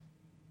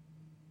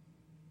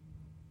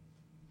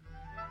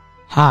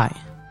Hi,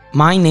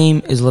 my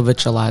name is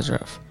Levitcha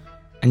Lazarov,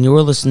 and you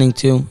are listening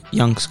to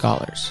Young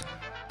Scholars.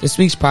 This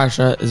week's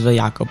parsha is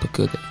Vayakol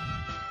Pekudei.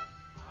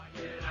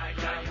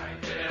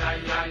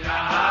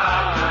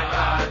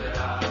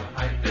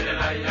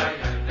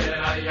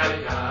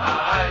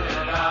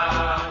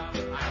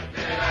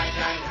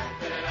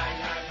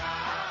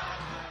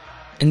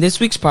 In this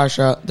week's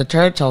parsha, the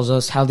Torah tells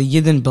us how the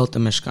Yidden built the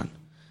Mishkan.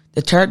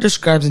 The Torah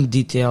describes in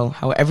detail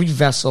how every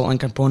vessel and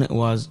component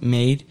was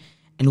made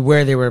and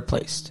where they were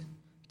placed.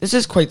 This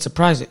is quite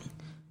surprising,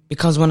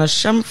 because when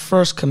Hashem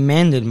first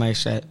commanded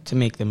Moshe to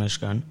make the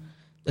Mishkan,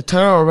 the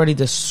Torah already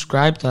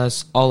described to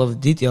us all of the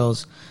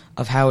details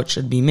of how it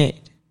should be made.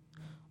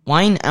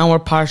 Why in our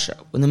parsha,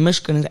 when the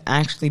Mishkan is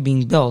actually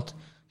being built,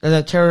 does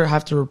the Torah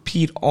have to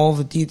repeat all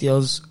the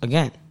details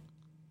again?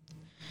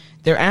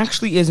 There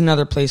actually is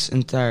another place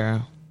in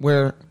Torah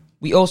where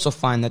we also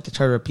find that the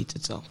Torah repeats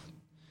itself.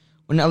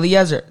 When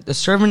Eliezer, the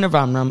servant of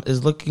Amram,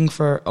 is looking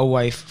for a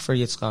wife for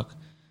Yitzchak,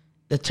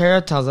 the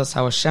Torah tells us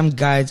how Hashem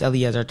guides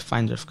Eliezer to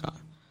find Rivka.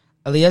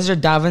 Eliezer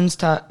davens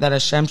that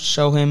Hashem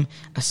show him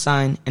a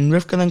sign, and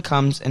Rivka then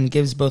comes and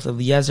gives both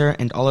Eliezer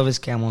and all of his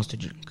camels to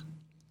drink.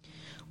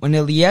 When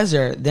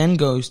Eliezer then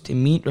goes to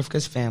meet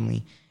Rivka's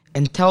family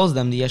and tells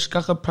them the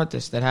Hashgacha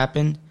Pratis that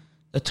happened,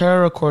 the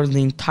Torah records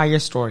the entire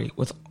story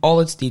with all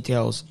its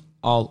details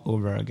all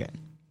over again.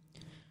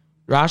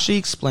 Rashi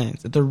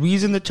explains that the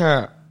reason the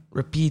Torah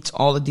repeats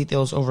all the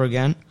details over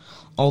again,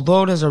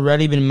 although it has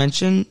already been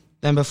mentioned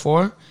than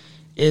before,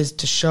 is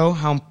to show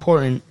how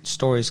important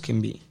stories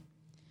can be.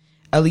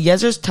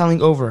 Eliezer's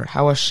telling over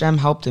how Hashem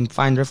helped him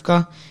find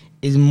Rivka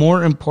is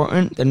more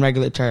important than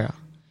regular Torah,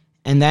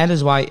 and that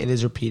is why it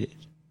is repeated.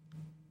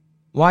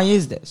 Why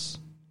is this?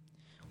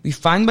 We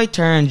find by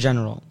Torah in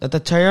general that the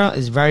Torah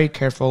is very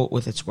careful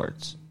with its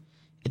words.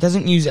 It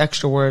doesn't use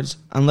extra words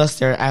unless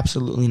they are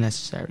absolutely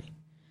necessary.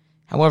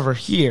 However,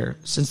 here,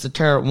 since the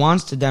Torah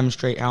wants to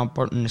demonstrate how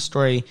important a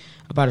story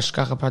about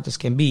Hashgacha Pratis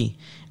can be,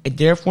 it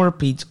therefore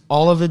repeats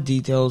all of the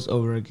details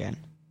over again.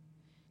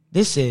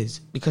 This is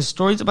because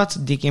stories about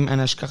Tzaddikim and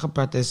Hashgacha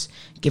Pratis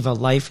give a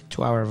life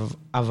to our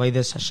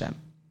Avodas Hashem.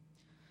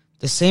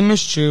 The same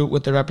is true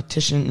with the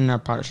repetition in our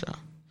parsha.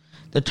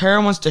 The Torah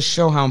wants to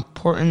show how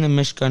important the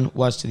Mishkan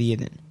was to the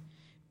Yidden,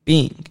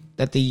 being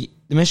that the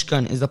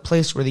Mishkan is the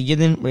place where the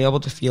Yidden were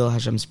able to feel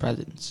Hashem's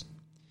presence.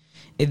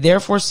 It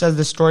therefore says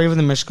the story of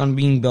the Mishkan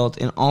being built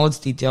in all its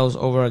details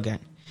over again,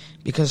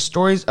 because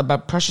stories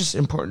about precious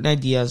important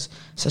ideas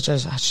such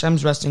as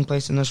Hashem's resting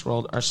place in this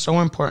world are so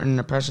important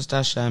and precious to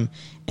Hashem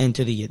and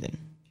to the Yidden.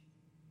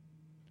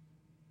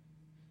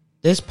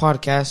 This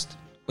podcast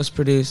was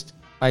produced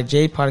by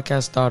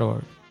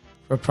jpodcast.org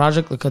for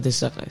Project Likutei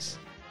Sichos.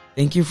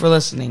 Thank you for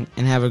listening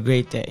and have a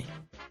great day.